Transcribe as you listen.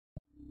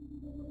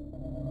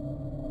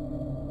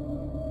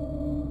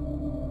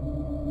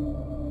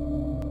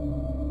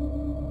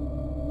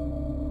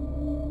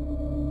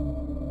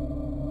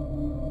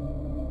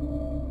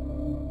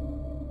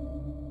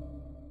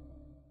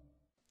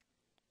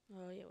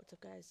what's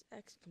up guys,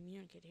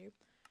 Excommunicate here,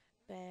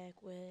 back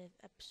with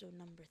episode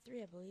number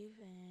 3 I believe,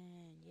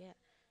 and yeah,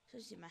 so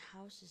you see my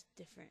house is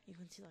different. You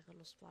can see like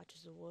little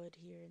splotches of wood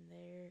here and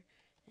there,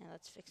 and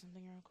let's fix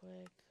something real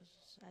quick, because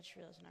I just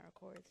realized when I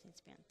record it needs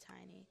to be on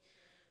tiny,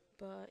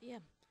 but yeah,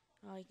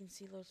 you can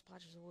see little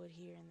splotches of wood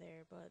here and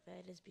there, but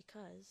that is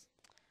because,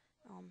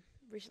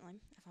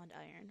 recently I found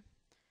iron,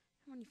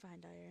 and when you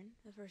find iron,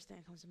 the first thing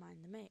that comes to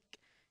mind to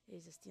make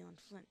is a steel and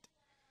flint,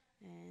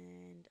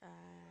 and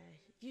I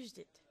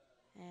used it,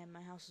 and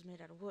my house was made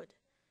out of wood.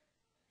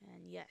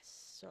 And yes,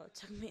 so it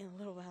took me a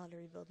little while to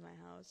rebuild my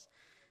house.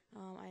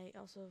 I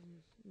also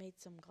made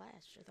some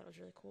glass, which I thought was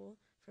really cool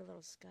for a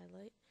little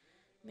skylight.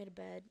 Made a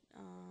bed.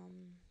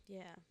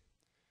 Yeah,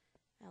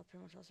 I'll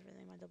pretty much also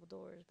everything. My double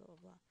doors, blah blah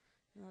blah.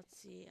 And let's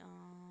see.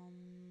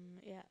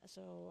 Yeah.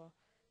 So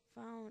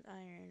found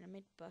iron. I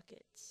made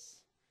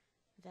buckets.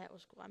 That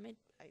was cool.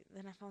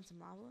 Then I found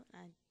some lava,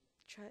 and I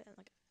tried,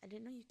 like, I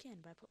didn't know you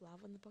can, but I put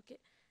lava in the bucket.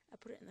 I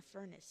put it in the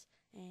furnace,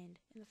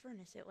 and in the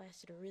furnace it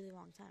lasted a really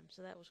long time,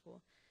 so that was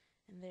cool.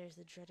 And there's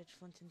the dreaded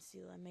flint and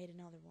steel. I made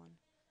another one,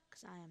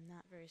 because I am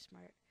not very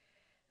smart.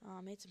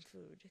 Made some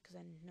food, because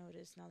I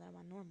noticed now that I'm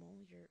on normal,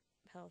 your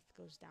health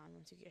goes down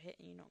once you get hit,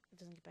 and it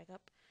doesn't get back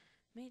up.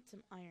 Made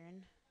some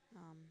iron,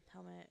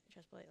 helmet,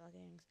 chestplate,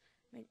 leggings.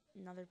 Made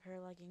another pair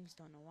of leggings,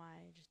 don't know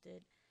why, I just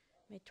did.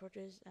 Made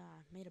torches,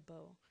 made a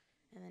bow.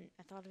 And then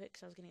I thought of it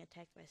because I was getting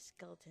attacked by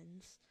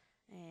skeletons,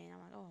 and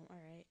I'm like, oh,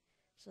 alright.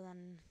 So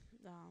then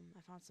I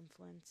found some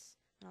flints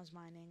when I was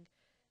mining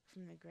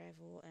from the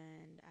gravel,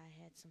 and I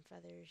had some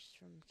feathers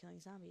from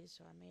killing zombies,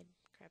 so I made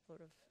a crap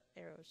load of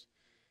arrows.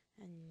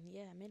 And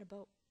yeah, I made a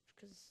boat,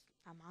 because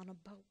I'm on a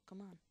boat,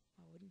 come on,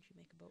 why wouldn't you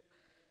make a boat?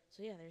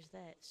 So yeah, there's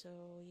that.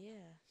 So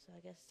yeah, so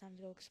I guess it's time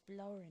to go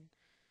exploring.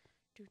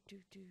 Gotta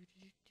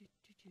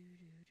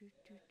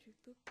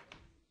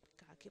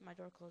keep my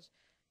door closed.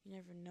 You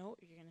never know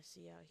what you're gonna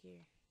see out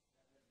here.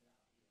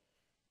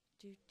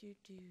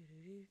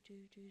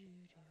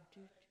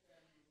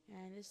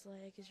 And this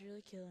lag is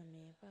really killing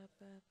me. What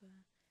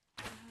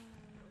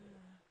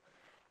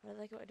I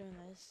like about doing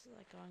this,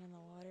 like going in the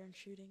water and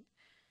shooting,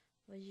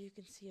 well, you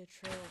can see a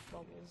trail of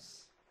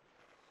bubbles.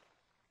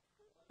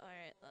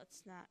 Alright,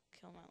 let's not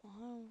kill my...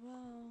 Oh,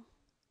 well.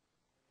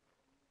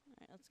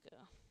 Alright, let's go.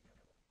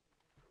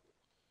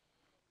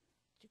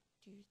 So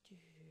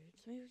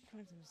maybe we can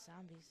find some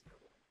zombies.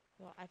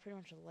 Well, I pretty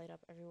much light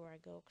up everywhere I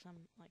go, because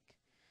I'm like...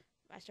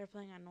 I started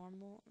playing on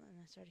normal, and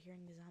I started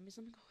hearing the zombies.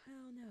 I'm like, oh,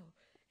 hell no,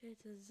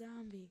 it's a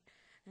zombie.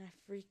 And I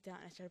freaked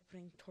out, and I started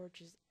putting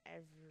torches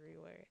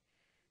everywhere.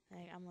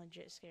 Like, I'm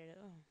legit scared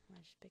of, oh,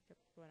 I just picked up,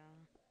 what,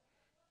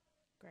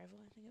 gravel,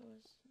 I think it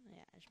was?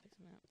 Yeah, I just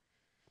picked something up.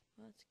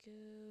 Let's go.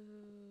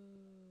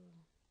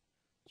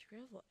 There's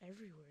gravel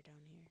everywhere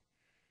down here.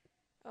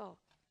 Oh,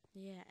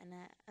 yeah, and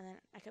then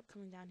I kept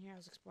coming down here. I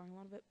was exploring a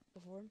little bit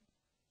before.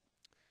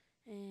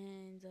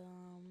 And,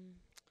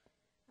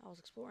 I was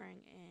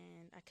exploring,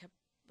 and I kept,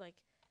 like,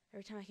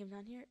 every time I came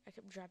down here, I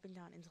kept dropping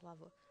down into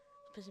lava.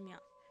 It's pissing me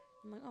off.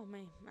 I'm like, oh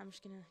man, I'm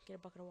just gonna get a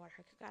bucket of water.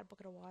 I got a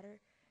bucket of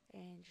water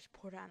and just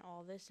poured it on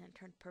all this, and it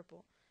turned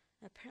purple.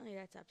 And apparently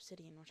that's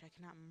obsidian, which I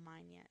cannot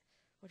mine yet.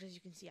 Which, as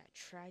you can see, I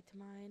tried to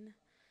mine,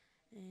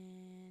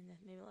 and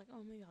maybe like,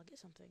 oh, maybe I'll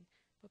get something.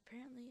 But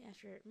apparently,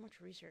 after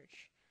much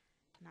research,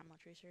 not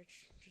much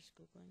research, just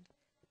Googling,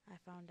 I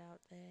found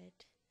out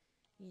that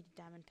you need a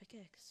diamond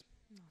pickaxe.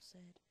 All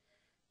sad.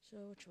 So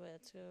which way?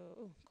 Let's go.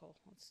 Oh, coal.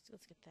 Let's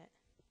get that.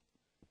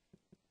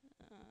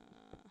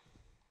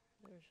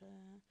 There's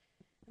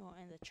oh,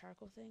 and the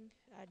charcoal thing.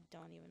 I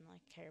don't even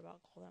like care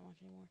about coal that much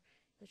anymore.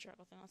 The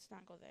charcoal thing. Let's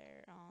not go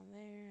there.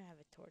 There. I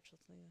have a torch.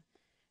 Let's leave it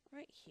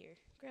right here.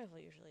 Gravel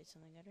usually is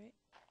something good, right?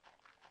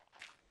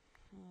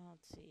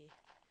 Let's see.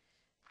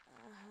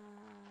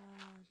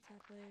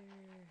 Top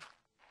layer.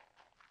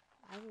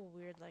 I have a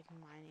weird like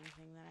mining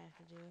thing that I have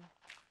to do.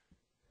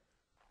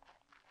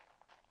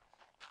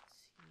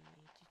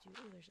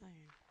 Oh, there's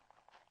iron.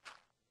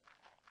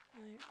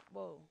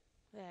 Whoa.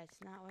 That's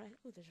not what I...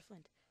 Oh, there's a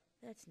flint.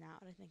 That's not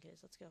what I think it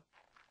is. Let's go.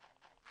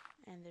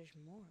 And there's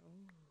more.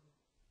 Ooh.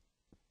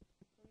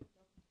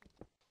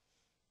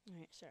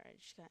 Alright, sorry. I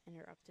just got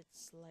interrupted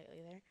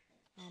slightly there.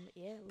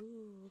 Yeah.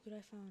 Ooh, look what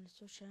I found. It's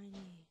so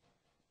shiny.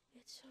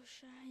 It's so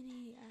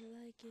shiny. I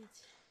like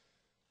it.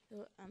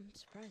 So, I'm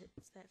surprised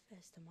it's that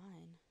fast to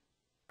mine.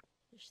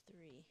 There's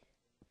 3.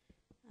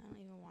 I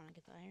don't even want to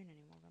get the iron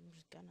anymore, but I'm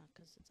just gonna,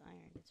 because it's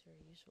iron. It's very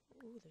useful.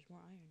 Ooh, there's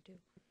more iron,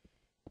 too.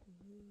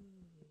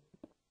 Ooh.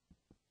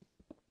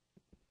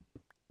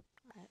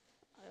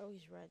 I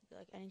always read,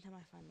 like, anytime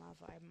I find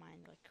lava, I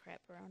mine, like,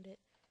 crap around it.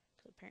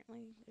 Because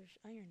apparently there's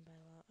iron by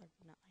lava.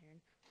 Not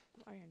iron.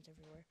 Well, iron's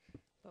everywhere.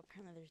 But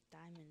apparently there's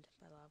diamond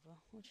by lava,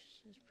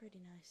 which is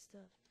pretty nice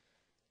stuff.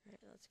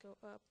 Alright, let's go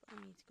up. I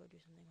need to go do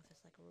something with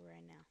this, like,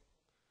 right now.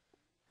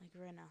 Like,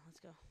 right now.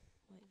 Let's go.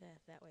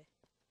 Like that way.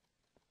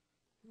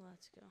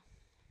 Let's go.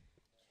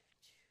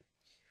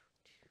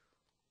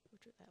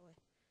 Which way? That way.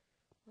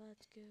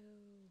 Let's go.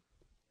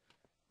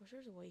 Wish there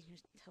was a way you can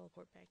just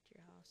teleport back to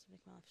your house to make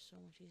my life so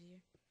much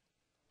easier.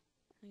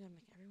 I think it would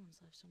make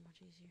everyone's life so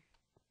much easier.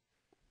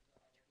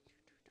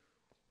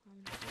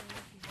 I'm so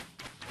lucky.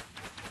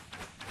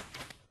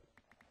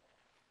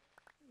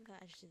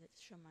 I just did that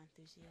to show my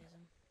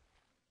enthusiasm.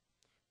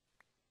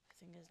 The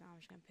thing is, now I'm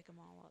just gonna pick them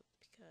all up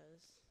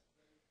because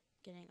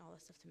getting all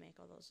that stuff to make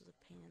all those is a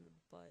pain in the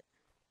butt.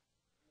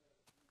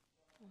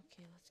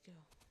 Okay, let's go.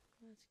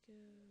 Let's go.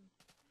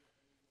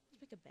 Let's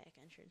make a back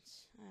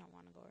entrance. I don't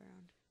want to go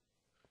around.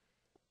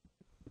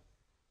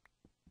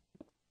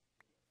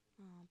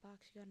 Oh,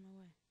 box, you got in my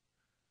way.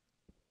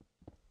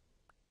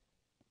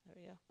 There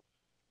we go.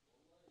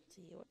 Let's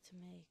see what to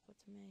make. What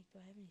to make.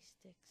 Do I have any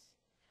sticks?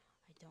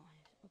 I don't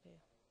have.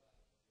 Okay.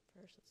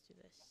 First, let's do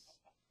this.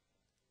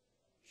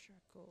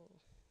 Charcoal.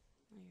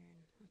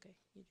 Iron. Okay,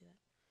 you do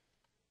that.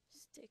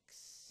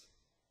 Sticks.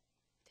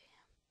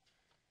 Damn.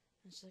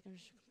 It's like I'm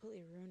just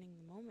completely ruining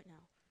the moment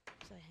now.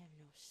 Because I have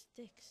no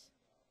sticks.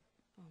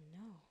 Oh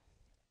no.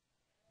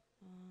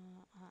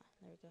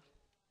 There we go.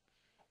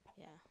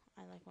 Yeah,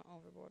 I like went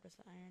overboard with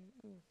the iron.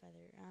 Ooh,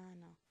 feather.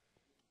 No.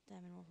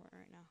 Diamond wolf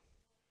right now.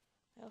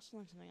 I also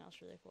learned something else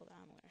really cool that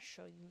I'm going to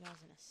show you guys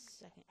in a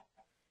second.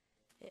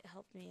 It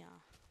helped me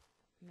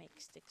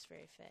make sticks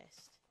very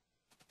fast.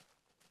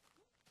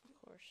 Of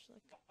course,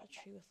 like a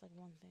tree with like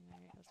one thing.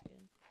 Alright, that's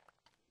good.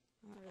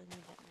 I don't really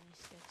need that many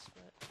sticks,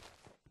 but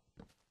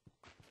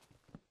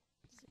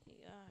let's see.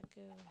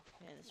 Go.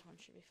 Yeah, this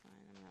one should be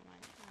fine.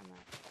 I'm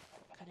not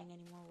cutting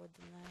any more wood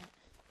than that.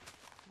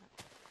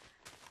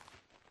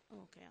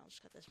 Okay, I'll just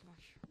cut this wood.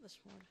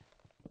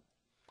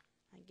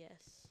 I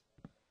guess.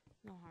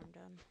 No harm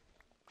done.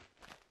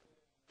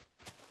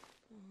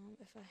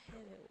 If I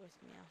have it with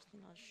me, I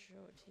think I'll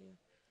show it to you.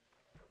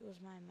 It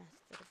was my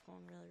method of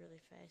going really, really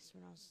fast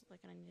when I was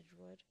like, I needed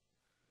wood.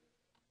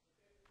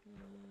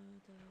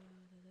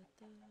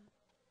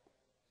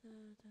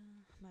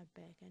 My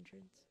back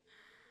entrance.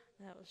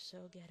 That was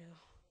so ghetto.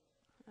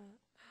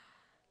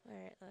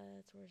 Alright,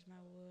 where's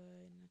my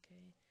wood?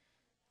 Okay.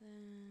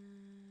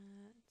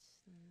 That's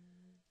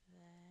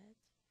that.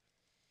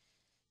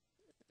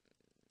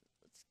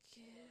 Let's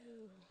go.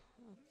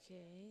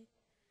 Okay.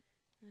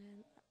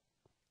 And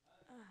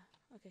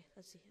okay,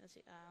 let's see.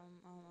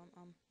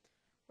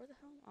 Where the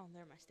hell? Oh,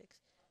 there are my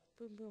sticks.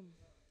 Boom, boom.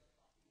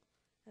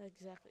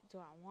 Exactly. Do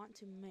I want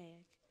to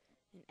make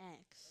an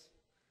X?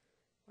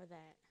 Or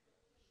that?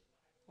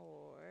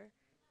 Or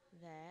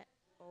that?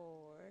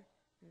 Or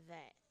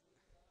that?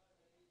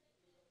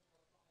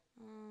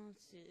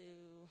 Let's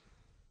do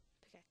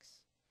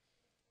pickaxe.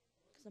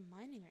 Because I'm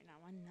mining right now.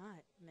 Why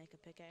not make a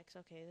pickaxe?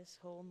 Okay, this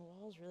hole in the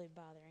wall is really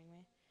bothering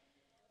me.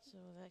 So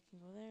that can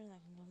go there,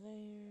 that can go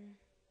there.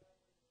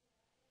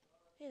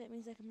 Hey, that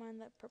means I can mine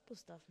that purple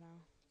stuff now.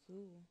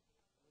 Cool.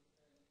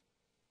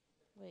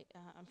 Wait,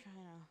 I'm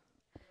trying to...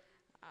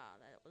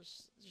 that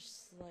was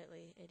just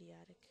slightly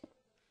idiotic.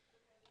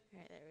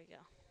 Alright, there we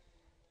go.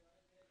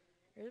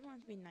 I really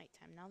want it to be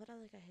nighttime. Now that I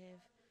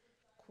have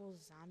cool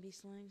zombie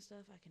slaying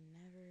stuff, I can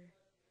never...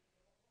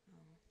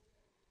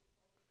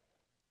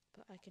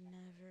 but I can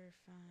never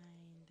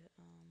find,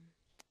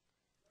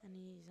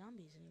 any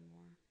zombies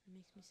anymore. It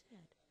makes me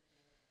sad.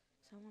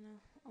 So I want to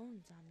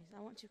own zombies.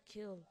 I want to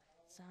kill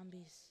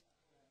zombies.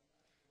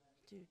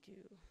 I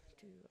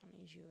don't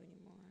need you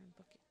anymore.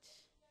 Bucket.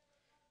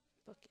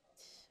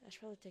 I should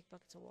probably take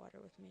buckets of water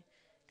with me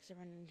because I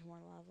run into more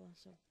lava.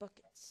 So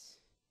buckets.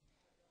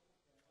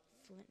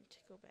 Flint,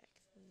 go back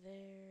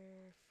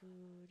there.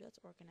 Food. Let's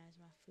organize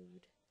my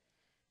food.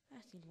 I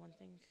just need one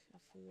thing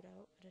of food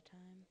out at a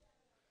time.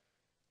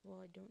 Well,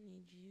 I don't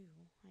need you.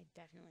 I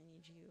definitely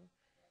need you.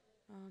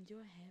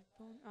 Do I have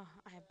bones? Oh,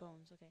 I have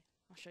bones. Okay,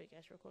 I'll show you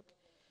guys real quick.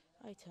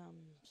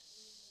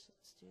 Items.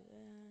 Let's do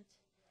that.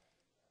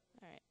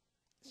 Alright,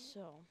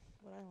 so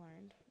what I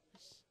learned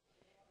is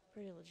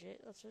pretty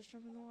legit. Let's just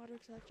jump in the water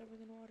because I like jumping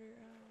in the water.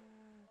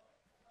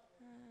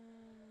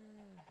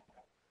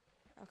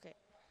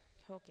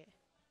 Okay.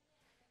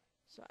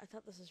 So I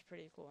thought this was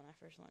pretty cool when I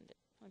first learned it.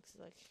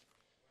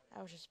 I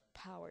was just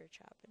power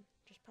chopping.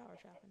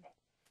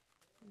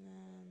 And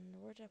then,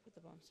 where'd I put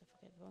the bone stuff?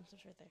 Okay, the bone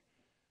stuff's right there.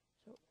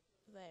 So,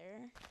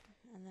 there.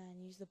 And then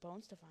use the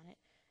bone stuff on it.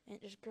 And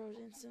it just grows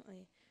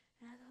instantly.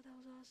 And I thought that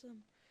was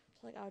awesome.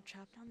 So, I would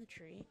chop down the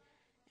tree.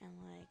 And,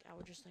 I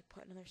would just,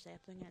 put another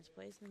sapling in its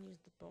place. And then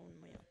use the bone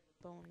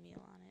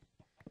meal on it.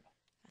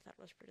 I thought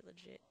it was pretty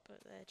legit.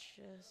 But that's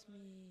just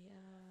me.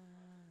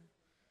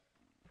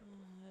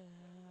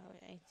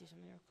 I need to do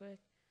something real quick.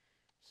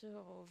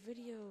 So,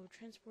 video,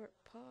 transport,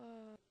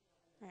 pause.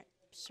 Alright,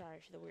 sorry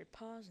for the weird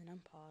pause and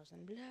unpause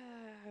and blah.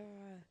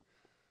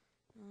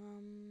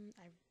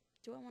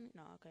 Do I want to?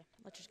 No, okay,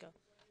 let's just go.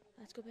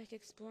 Let's go back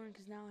exploring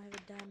because now I have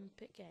a diamond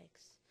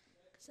pickaxe.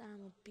 Because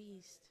I'm a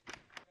beast.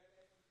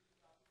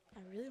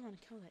 I really want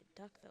to kill that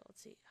duck though.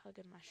 Let's see how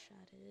good my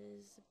shot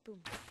is.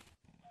 Boom.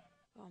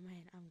 Oh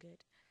man, I'm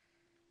good.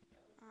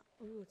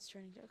 Ooh, it's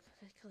turning to...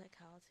 Okay, kill that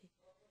cow. Let's see.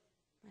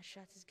 My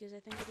shot's as good as I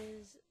think it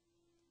is.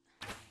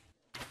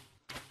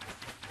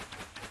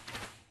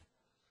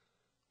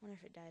 Wonder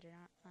if it died or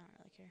not. I don't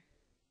really care.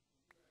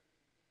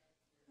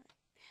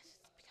 Yes,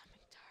 it's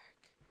becoming dark.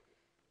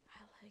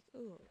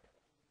 Ooh,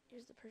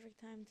 here's the perfect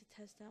time to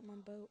test out my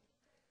boat.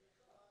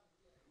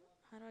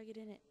 How do I get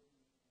in it?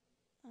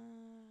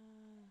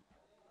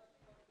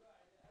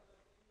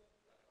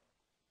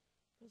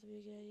 What's a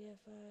big idea?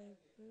 5.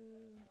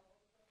 Boo.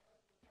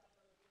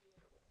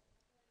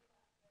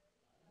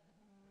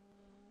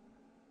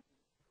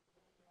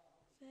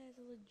 That's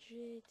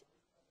legit.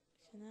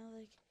 So now,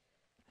 like,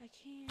 I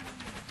can't.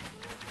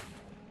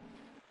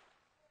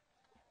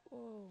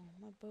 Whoa,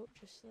 my boat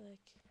just,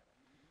 like,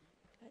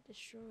 got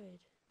destroyed.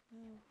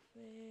 No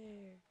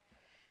fair.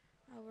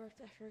 I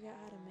forgot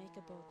how to make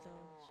a boat,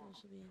 though, so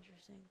this will be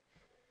interesting.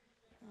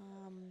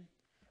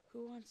 Who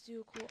wants to do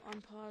a cool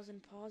unpause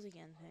and pause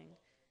again thing?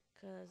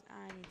 Because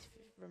I need to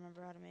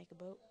remember how to make a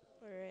boat.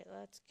 Alright,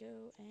 let's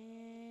go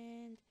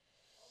and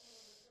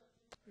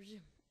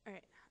resume.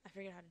 Alright, I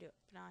figured out how to do it,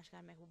 but now I just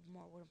gotta make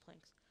more wooden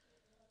planks.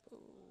 Ooh,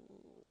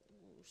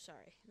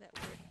 sorry, that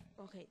weird.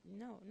 Okay,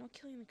 no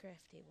killing the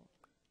craft table.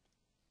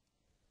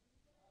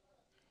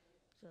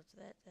 So it's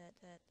that,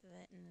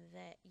 and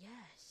that.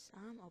 Yes,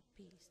 I'm a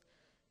beast.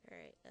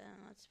 Alright,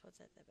 let's put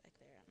that back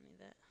there. I don't need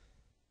that.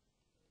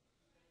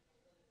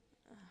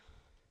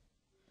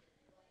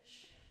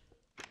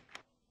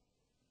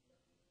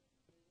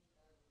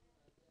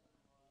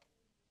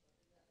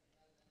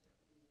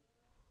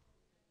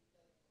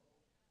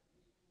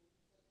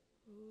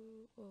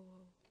 Ooh,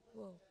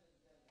 whoa.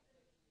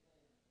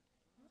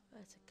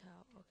 That's a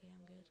cow. Okay,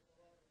 I'm good.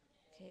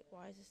 Okay,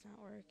 why is this not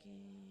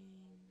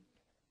working?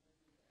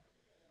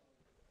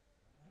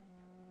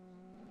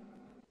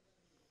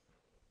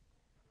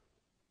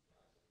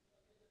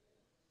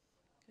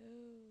 Go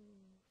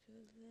to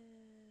the...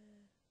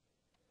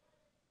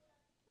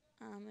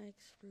 I'm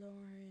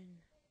exploring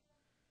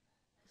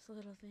this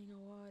little thing of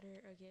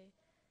water. Okay,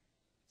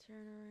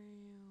 turn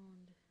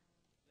around.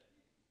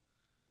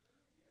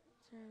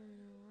 Turn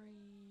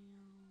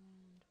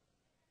around.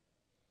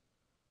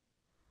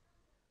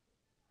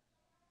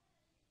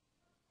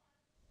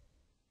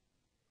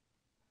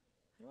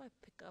 How do I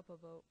pick up a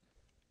boat?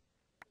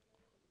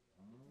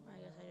 I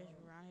guess I just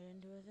ran it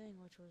into a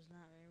thing, which was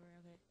not very rare.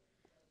 Okay,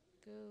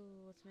 go.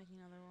 Let's make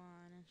another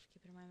one and just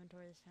keep it in my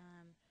inventory this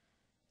time.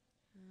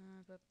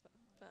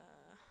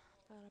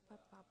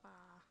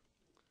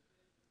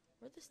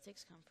 Where'd the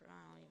sticks come from? I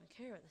don't even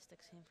care where the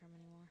sticks came from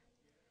anymore.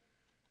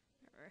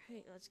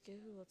 Alright, let's go.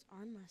 Let's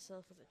arm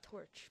myself with a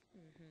torch.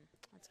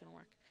 That's gonna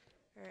work.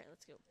 Alright,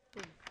 let's go.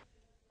 Boom.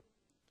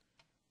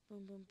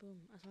 Boom, boom,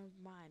 boom. That's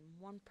mine.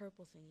 One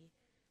purple thingy.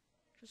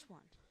 Just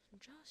one.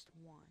 Just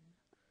one.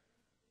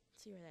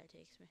 Let's see where that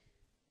takes me.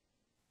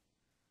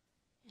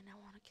 And I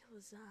want to kill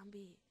a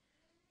zombie.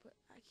 But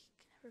I can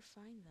never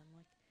find them.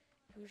 Like,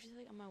 usually,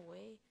 like, on my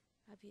way,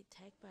 I'd be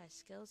attacked by a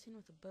skeleton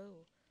with a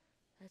bow.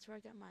 That's where I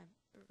got my,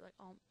 like,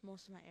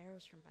 most of my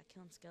arrows from, by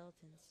killing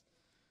skeletons.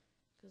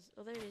 Because,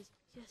 oh, there it is.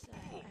 Yes, I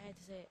had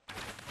to say it.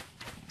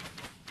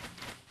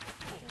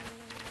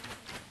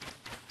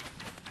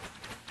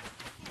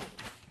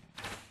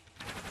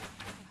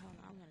 Oh,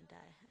 no, I'm gonna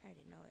die. I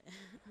already know it.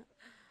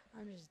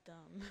 I'm just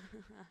dumb.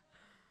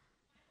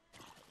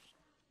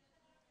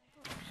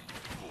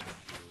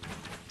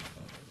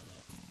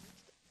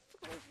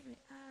 Fuck away from me.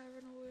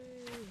 Run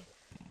away.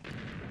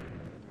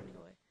 I'm running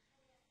away.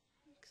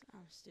 Because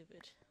I'm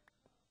stupid. Let's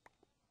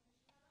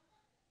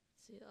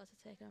see, let's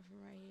attack him from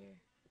right here.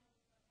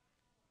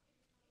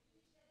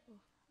 Oh,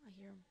 I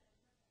hear him.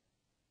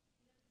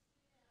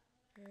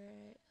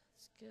 Alright,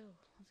 let's go.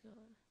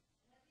 Yeah,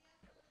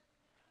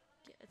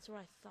 that's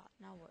what I thought.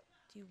 Now what?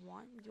 Do you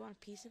want a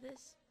piece of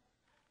this?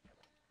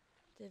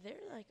 Did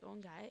their, like,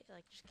 own guy,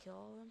 like, just kill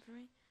all of them for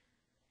me?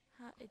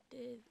 It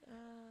did.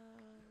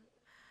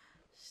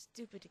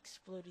 Stupid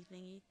explodey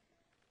thingy.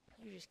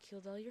 You just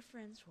killed all your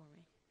friends for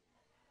me.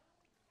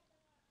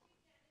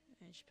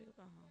 And just pick up.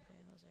 Oh, okay,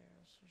 those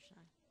arrows are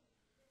fine.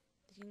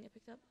 Did you get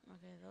picked up?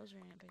 Okay, those are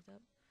getting picked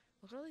up.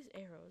 Look at all these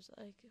arrows.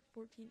 Like,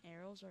 14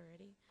 arrows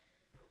already.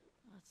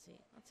 Let's see.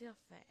 Let's see how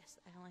fast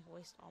I can, like,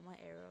 waste all my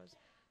arrows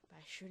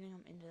by shooting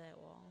them into that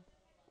wall.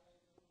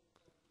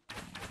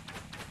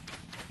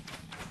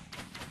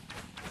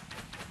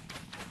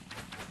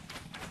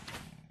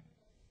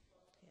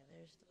 Okay,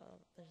 there's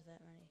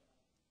that many.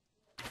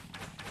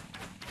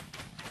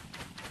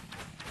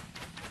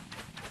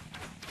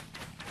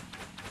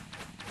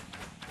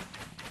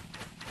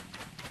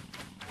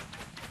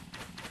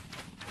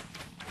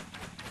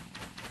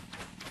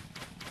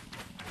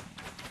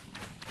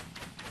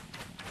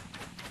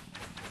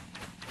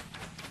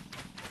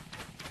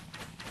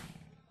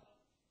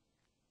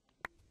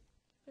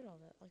 Look at all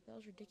that. Like, that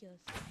was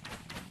ridiculous.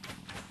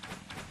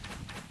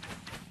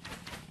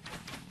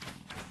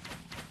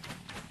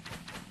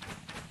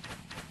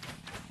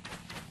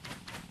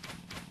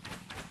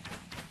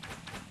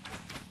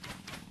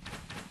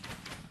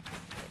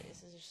 Okay,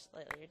 this is just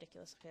slightly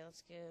ridiculous. Okay,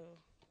 let's go.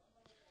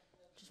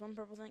 Just one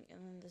purple thing,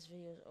 and then this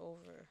video is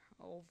over.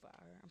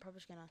 I'm probably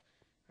just gonna,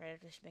 right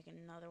after this, make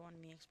another one of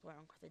me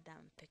exploring with a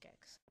diamond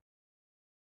pickaxe.